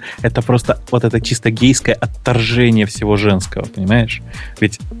 Это просто вот это чисто гейское отторжение всего женского, понимаешь?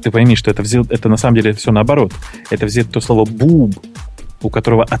 Ведь ты пойми, что это на самом деле все наоборот. Это взять то слово «буб», у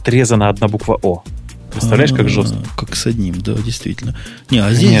которого отрезана одна буква «о». Представляешь, как жестко? Как с одним, да, действительно. Не,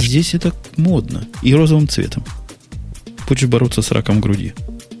 а здесь это модно. И розовым цветом. Хочешь бороться с раком груди.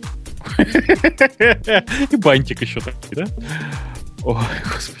 И бантик еще такой, да? Ой,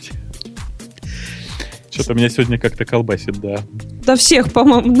 господи. Что-то меня сегодня как-то колбасит, да. Да всех,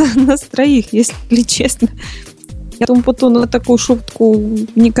 по-моему, нас троих, если честно. Я на такую шутку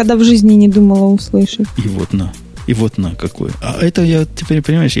никогда в жизни не думала услышать. И вот на какое. А это я теперь,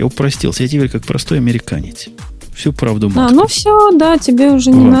 понимаешь, я упростился. Я теперь как простой американец. Всю правду матку. Ну все, да, тебе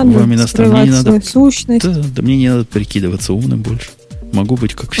уже не надо скрывать свою сущность. Да, мне не надо прикидываться умным больше. Могу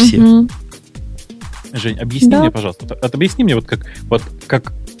быть как все. Жень, объясни мне, пожалуйста. Объясни мне,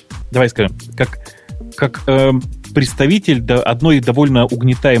 как давай скажем, как представитель одной довольно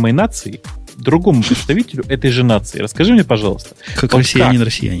угнетаемой нации другому представителю этой же нации. Расскажи мне, пожалуйста. Как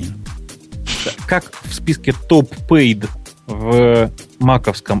россиянин. Как в списке топ-пейд в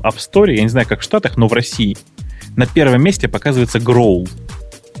маковском App Store, я не знаю, как в Штатах, но в России, на первом месте показывается Growl.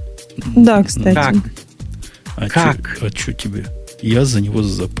 Да, кстати. Как? А что тебе? Я за него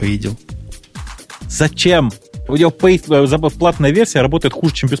запейдил. Зачем? У него платная версия работает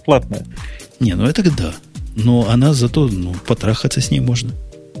хуже, чем бесплатная. Не, это да. Но она зато, потрахаться с ней можно.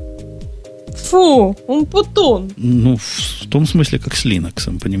 Фу, он путун. В том смысле, как с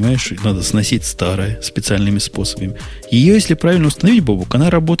Linux, понимаешь? Надо сносить старое специальными способами. Ее, если правильно установить, Бобук, она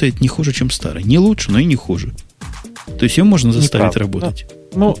работает не хуже, чем старая. Не лучше, но и не хуже. То есть ее можно заставить работать.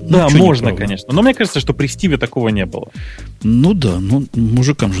 Да, можно, конечно. Но мне кажется, что при Стиве такого не было. Да,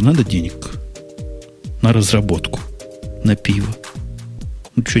 мужикам же надо денег на разработку, на пиво.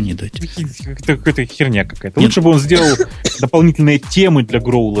 Что не дать? Какая-то херня какая-то. Лучше бы он сделал дополнительные темы для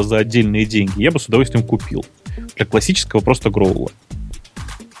Гроула за отдельные деньги. Я бы с удовольствием купил. Для классического просто Гроула.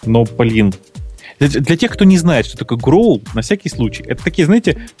 Но, блин. Для тех, кто не знает, что такое Growl, на всякий случай, это такие,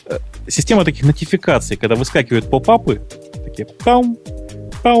 знаете, система таких нотификаций, когда выскакивают поп-апы, такие паум,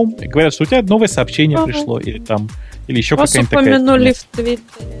 и говорят, что у тебя новое сообщение пришло, или еще вас какая-нибудь такая... Вас упомянули в Твиттере.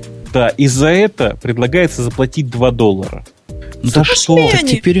 Да, и за это предлагается заплатить $2. За что? Так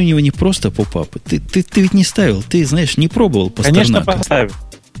теперь у него не просто поп-апы. Ты ведь не ставил, ты, знаешь, не пробовал Пастернака.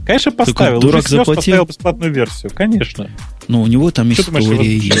 Конечно, поставил. Дурак заплатил. Поставил бесплатную версию, конечно. Но у него там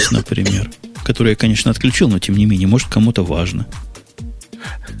история есть, например, которую я, конечно, отключил, но тем не менее, может, кому-то важно.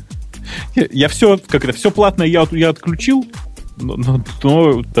 Я все платное я отключил, но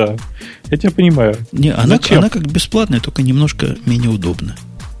да, я тебя понимаю. Не, она как бесплатная, только немножко менее удобна.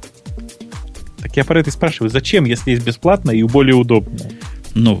 Так я про это и спрашиваю, зачем, если есть бесплатное и более удобное?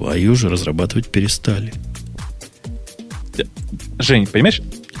 А ее уже разрабатывать перестали. Жень, понимаешь?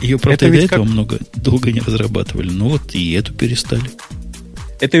 Ее, правда, и до этого долго не разрабатывали, но вот и эту перестали.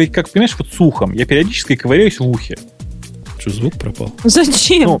 Это ведь как, понимаешь, с ухом. Я периодически ковыряюсь в ухе. Что, звук пропал?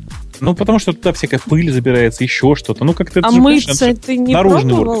 Зачем? Ну, потому что туда всякая пыль забирается, еще что-то. Ну, как-то а мыться ты не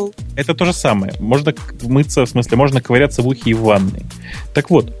пробовал? Уровень. Это то же самое. Можно мыться, в смысле, можно ковыряться в ухе и в ванной. Так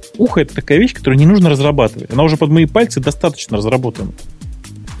вот, ухо — это такая вещь, которую не нужно разрабатывать. Она уже под мои пальцы достаточно разработана.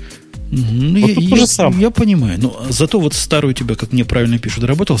 Вот тут то же самое. Я понимаю. Но зато вот старый у тебя, как мне правильно пишут,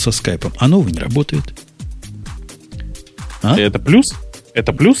 работал со скайпом, а новый не работает. А? Это плюс?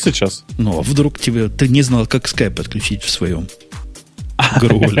 Это плюс сейчас? Ну, а вдруг ты не знал, как скайп подключить в своем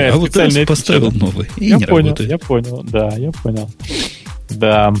гроуле. А вот раз поставил новый, и не работает. Я понял,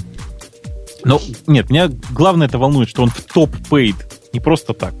 Да. Но нет, меня главное это волнует, что он в топ-пейд, не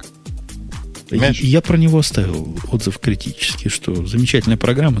просто так. Понимаешь? Я про него оставил отзыв критический, что замечательная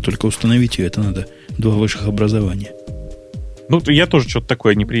программа, только установить ее, это надо 2 высших образования. Ну, я тоже что-то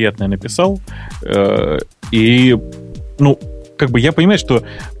такое неприятное написал. И, ну, как бы я понимаю, что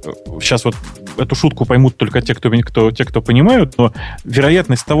сейчас вот эту шутку поймут только те, кто понимают, но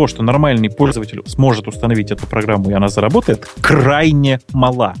вероятность того, что нормальный пользователь сможет установить эту программу и она заработает, крайне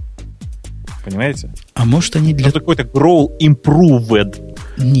мала. Понимаете? А может они для... Это какой-то Growl Improved.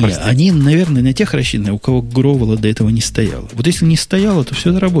 Не, они, наверное, на тех рассчитаны, у кого Гроула до этого не стояло. Вот если не стояло, то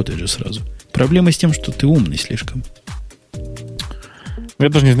все это работает же сразу. Проблема с тем, что ты умный слишком. Я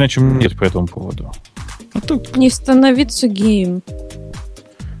даже не знаю, чем мне по этому поводу. Не становиться геем.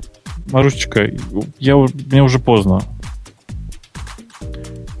 Марусечка, мне уже поздно.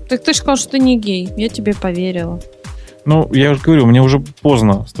 Так ты же сказал, что ты не гей. Я тебе поверила. Ну, я уже говорю, мне уже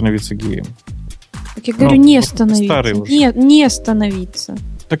поздно становиться геем. Так я говорю, не становиться. Нет, не становиться.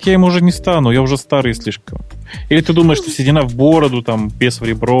 Так я им уже не стану, я уже старый слишком. Или ты думаешь, что седина в бороду, там, без в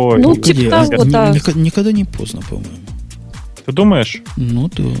ребро? Ну, типа того, да. Никогда не поздно, по-моему. Ты думаешь? Ну,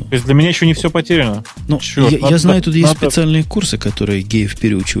 да. То есть для меня еще не все потеряно? Ну, я знаю, тут есть специальные курсы, которые геев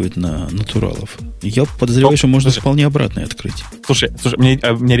переучивают на натуралов. Я подозреваю, что можно вполне обратное открыть. Слушай,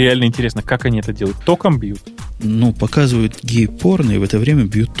 мне реально интересно, как они это делают? Током бьют? Ну, показывают гей-порно и в это время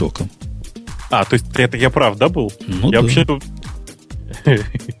бьют током. А, то есть это я прав, да, был? Ну, я да.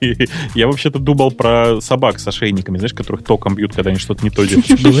 Я вообще-то думал про собак с ошейниками, знаешь, которых током бьют, когда они что-то не то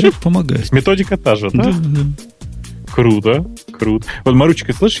делают. Говорят, помогает. Методика та же, да? Да. Круто. Вот,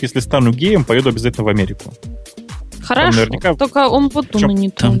 Маручка, слышишь, если стану геем, поеду обязательно в Америку. Хорошо, только он потом и не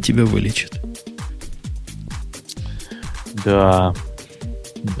там тебя вылечат. Да.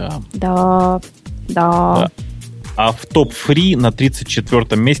 А в топ-фри на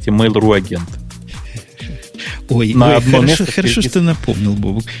 34-м месте Mail.ru агент. Ой, хорошо, что ты напомнил,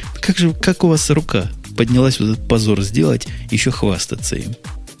 Бобук. Как у вас рука поднялась вот этот позор сделать, еще хвастаться им?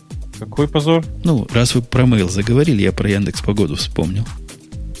 Какой позор? Ну, раз вы про Mail заговорили, я про Яндекс.Погоду вспомнил.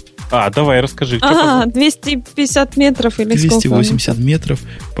 Давай, расскажи. 250 метров или 280 метров.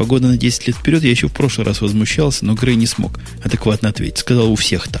 Погода на 10 лет вперед. Я еще в прошлый раз возмущался, но Грей не смог адекватно ответить. Сказал, у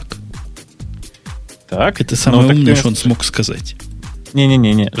всех так. Так? Это самое умное, что он смог сказать.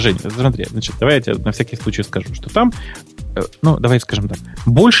 Не, Жень, смотри, значит, давай я тебе на всякий случай скажу, что там, давай скажем так,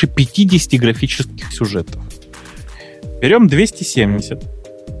 больше 50 графических сюжетов. Берем 270,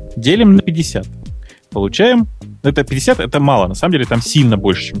 делим на 50. Получаем, это 50, это мало, на самом деле там сильно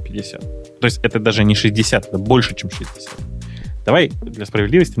больше, чем 50. То есть это даже не 60, это больше, чем 60. Давай для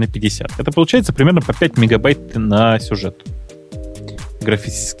справедливости на 50. Это получается примерно по 5 мегабайт на сюжет.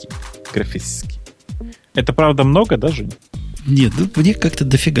 Графический. Это правда много, да, Жень? Нет, мне как-то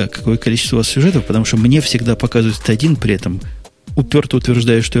дофига какое количество у вас сюжетов, потому что мне всегда показывают один, при этом уперто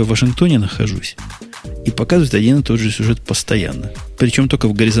утверждаю, что я в Вашингтоне нахожусь, и показывают один и тот же сюжет постоянно. Причем только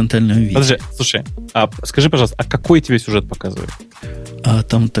в горизонтальном виде. Подожди, слушай, скажи, пожалуйста, а какой тебе сюжет показывает? А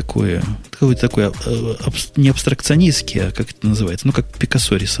там такое не абстракционистский, а как это называется? Ну, как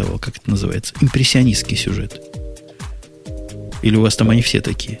Пикассо рисовал, как это называется? Импрессионистский сюжет. Или у вас там они все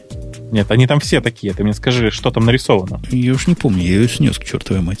такие? Нет, они там все такие. Ты мне скажи, что там нарисовано. Я уж не помню, я ее снес к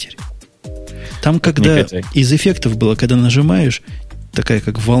чертовой матери. Там, когда из эффектов было, когда нажимаешь, такая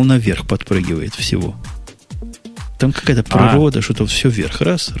как волна вверх подпрыгивает всего. Там какая-то природа, что-то все вверх.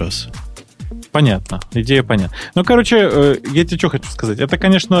 Раз. Понятно, идея понятна. Ну, короче, я тебе что хочу сказать. Это,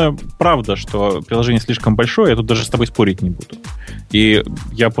 конечно, правда, что приложение слишком большое, я тут даже с тобой спорить не буду. И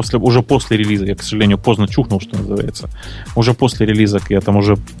я уже после релиза, я, к сожалению, поздно чухнул, что называется, уже после релиза я там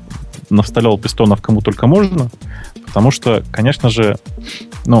уже навставлял пистонов кому только можно, потому что, конечно же,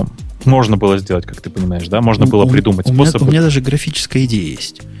 можно было сделать, как ты понимаешь, да? Можно было придумать способы. У меня даже графическая идея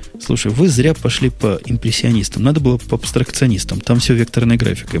есть. Слушай, вы зря пошли по импрессионистам. Надо было по абстракционистам. Там все векторной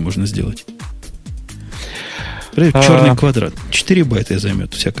графикой можно сделать. Черный квадрат. 4 байта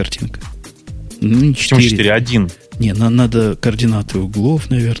займет вся картинка. Не 4, 1. Не, надо координаты углов,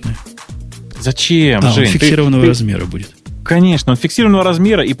 наверное. Зачем, Жень? Он фиксированного размера будет. Конечно, он фиксированного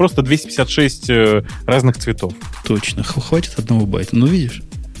размера и просто 256 разных цветов. Точно, хватит одного байта. Ну, видишь,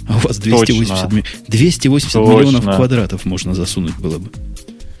 а у вас 280 миллионов квадратов можно засунуть было бы.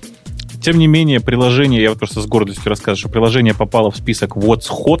 Тем не менее, приложение, я вот просто с гордостью рассказываю, что приложение попало в список What's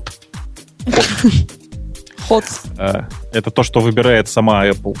Hot. Это то, что выбирает сама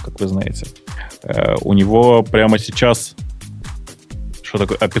Apple, как вы знаете. У него прямо сейчас что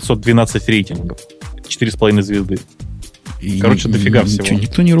такое? 512 рейтингов. 4,5 звезды. Короче, дофига всего. Что,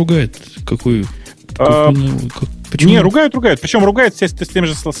 никто не ругает? Почему? Не, ругают. Причем ругают с теми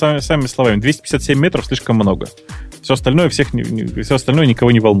же самыми словами. 257 метров слишком много. Все остальное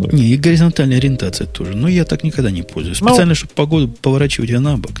никого не волнует. Не, и горизонтальная ориентация тоже. Но я так никогда не пользуюсь. Специально, чтобы погоду поворачивать ее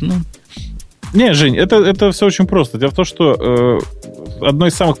на бок. Не, Жень, это все очень просто. Дело в том, что одно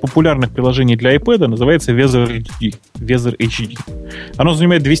из самых популярных приложений для iPad называется Weather HD. Оно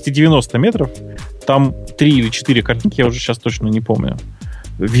занимает 290 метров. Там 3 или 4 картинки, я уже сейчас точно не помню.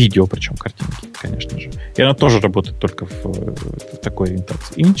 Видео, причем картинки, конечно же. И она тоже работает только в такой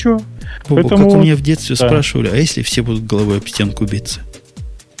ориентации. И ничего. Поэтому, как у меня в детстве спрашивали, а если все будут головой об стенку биться?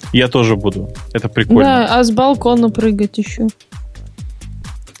 Я тоже буду. Это прикольно. Да, а с балкона прыгать еще.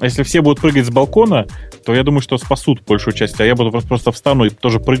 А если все будут прыгать с балкона, то я думаю, что спасут большую часть. А я буду просто встану и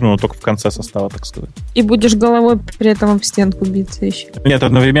тоже прыгну, но только в конце состава, так сказать. И будешь головой при этом об стенку биться еще. Нет,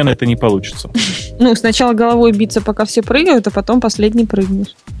 одновременно это не получится. Ну, сначала головой биться, пока все прыгают, а потом последний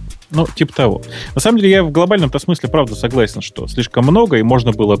прыгнешь. Ну, типа того. На самом деле, я в глобальном-то смысле, правда, согласен, что слишком много, и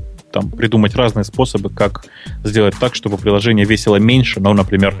можно было там придумать разные способы, как сделать так, чтобы приложение весило меньше, но,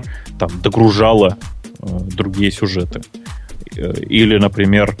 например, там догружало другие сюжеты. Или,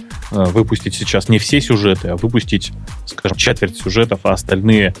 например, выпустить сейчас не все сюжеты, а выпустить, скажем, четверть сюжетов, а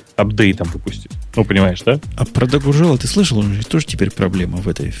остальные апдейтом выпустить. Ну, понимаешь, да? А про догружало ты слышал? У них тоже теперь проблема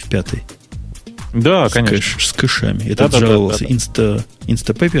в пятой. Да, конечно. С кэшами. Этот жаловался.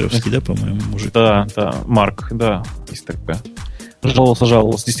 Инстапеперовский, да, по-моему, мужик? Да, Марк, да, есть такое.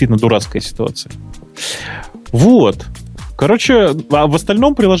 Жаловался. Действительно дурацкая ситуация. Вот. Короче, а в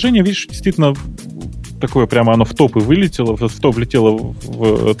остальном приложение, видишь, действительно такое прямо оно в топы вылетело, влетело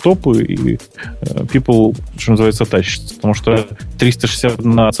в топы, и people, что называется, тащится. Потому что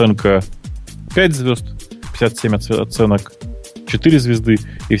 361 оценка 5 звезд, 57 оценок 4 звезды,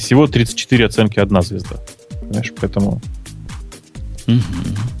 и всего 34 оценки 1 звезда. Понимаешь, поэтому...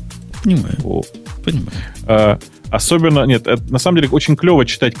 Понимаю. Понимаю. Особенно, нет, на самом деле очень клево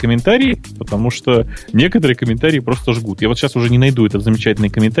читать комментарии, потому что некоторые комментарии просто жгут. Я вот сейчас уже не найду этот замечательный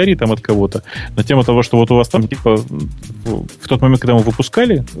комментарий там от кого-то на тему того, что вот у вас там типа в тот момент, когда мы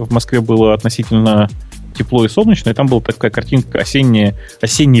выпускали, в Москве было относительно тепло и солнечно, и там была такая картинка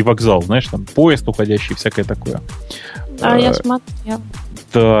осенний вокзал, знаешь, там поезд уходящий, всякое такое. Я смотрел.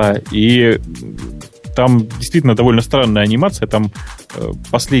 Да, и там действительно довольно странная анимация. Там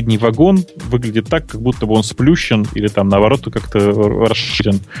последний вагон выглядит так, как будто бы он сплющен или там наоборот как-то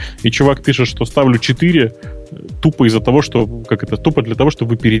расширен. И чувак пишет, что ставлю 4 тупо из-за того, что тупо для того,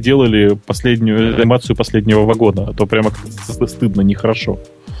 чтобы вы переделали последнюю анимацию последнего вагона. А то прямо как-то стыдно, нехорошо.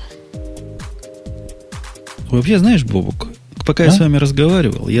 Вообще, знаешь, Бобук, пока я с вами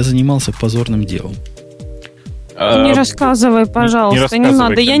разговаривал, я занимался позорным делом. Не рассказывай, пожалуйста, не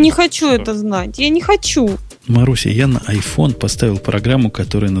надо. Я не хочу это знать. Я не хочу. Маруся, я на iPhone поставил программу,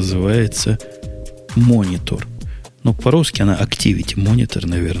 которая называется Монитор. Ну, по-русски она Activity Monitor,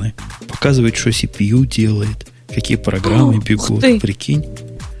 наверное. Показывает, что CPU делает, какие программы бегут. Прикинь.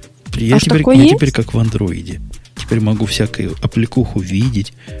 Я теперь как в андроиде. Теперь могу всякую аппликуху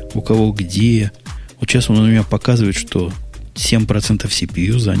видеть, у кого где. Вот сейчас он у меня показывает, что 7%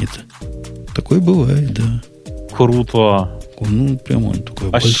 CPU занято. Такое бывает, да. Круто. Ну, прямо он такой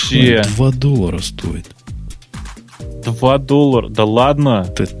вообще большой. $2 стоит. $2? Да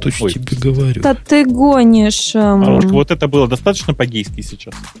ладно? Да точно тебе говорю. Да ты гонишь. Вот это было достаточно по-гейски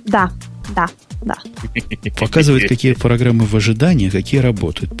сейчас? Да. Показывает, какие программы в ожидании, какие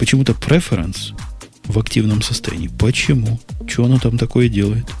работают. Почему-то preference в активном состоянии. Почему? Что оно там такое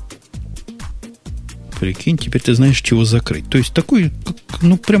делает? Прикинь, теперь ты знаешь, чего закрыть. То есть такой,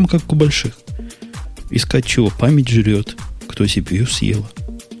 прямо как у больших. Искать, чего память жрет, кто CPU съела.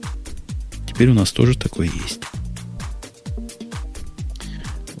 Теперь у нас тоже такое есть.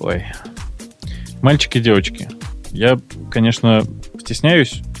 Ой. Мальчики, девочки, я, конечно,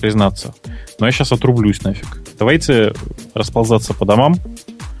 стесняюсь признаться, но я сейчас отрублюсь нафиг. Давайте расползаться по домам.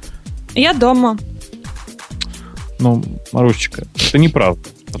 Я дома. Ну, Марусечка, это неправда.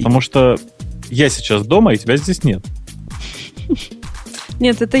 Потому что я сейчас дома, и тебя здесь нет.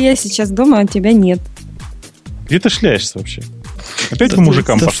 Нет, это я сейчас дома, а тебя нет. Где ты шляешься вообще? Опять к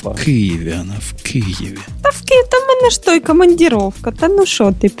мужикам пошла. В Киеве она, в Киеве. Та в Киеве, там мене что, и командировка. Та ну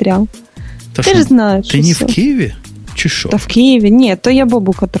шо ты прям. Та ты ж знаешь. Ты не в Киеве? Чи шо? Та в Киеве. Нет, то я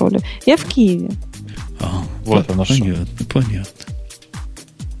Бобу контролю. Я в Киеве. Вот оно что. Понятно.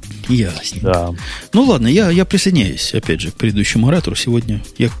 Ясненько. Да. Ну ладно, я присоединяюсь, опять же, к предыдущему оратору. Сегодня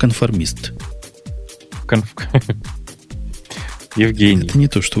я конформист. Евгений. Это не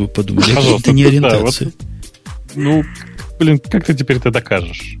то, что вы подумали. Это не ориентация. Да, вот, блин, как ты теперь это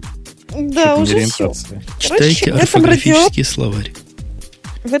докажешь? Да, уже все. Читайте орфографический словарь.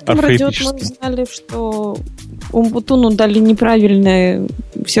 В этом радио мы узнали, что Умпутуну дали неправильный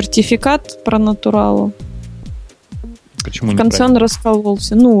сертификат про натуралу. Почему в конце он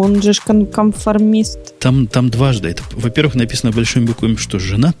раскололся. Ну, он же конформист. Там дважды. Это, во-первых, написано большими буквами, что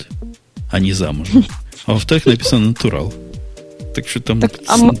женат, а не замужем. А во-вторых, написано натурал. Так что там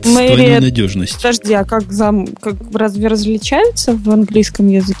с двойной надежностью. Подожди, а как разве различаются в английском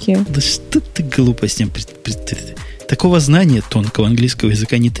языке? Да что ты глупостям... Такого знания тонкого английского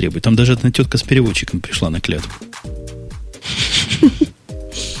языка не требует. Там даже одна тетка с переводчиком пришла на клятву.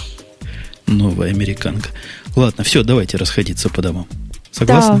 Новая американка. Ладно, все, давайте расходиться по домам.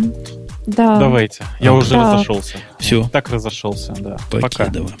 Согласны? Да. Давайте. Я уже разошелся. Все. Так разошелся, да. Пока.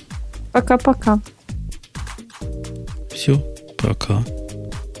 Давай. Пока-пока. Все, пока.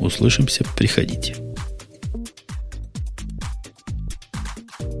 Услышимся, приходите.